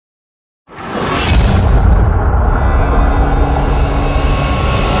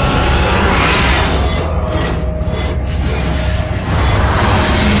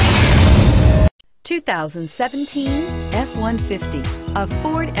2017 F-150. A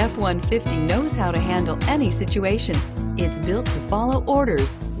Ford F-150 knows how to handle any situation. It's built to follow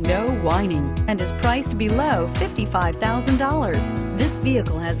orders, no whining, and is priced below $55,000. This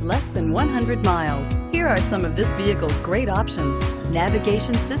vehicle has less than 100 miles. Here are some of this vehicle's great options: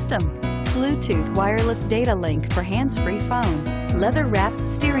 navigation system, Bluetooth wireless data link for hands-free phone, leather-wrapped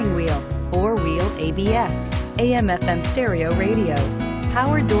steering wheel, four-wheel ABS, AM/FM stereo radio,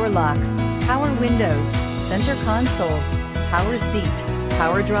 power door locks, power windows, center console, power seat,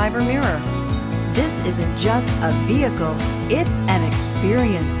 power driver mirror. This isn't just a vehicle, it's an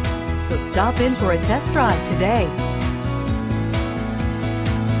experience. So stop in for a test drive today.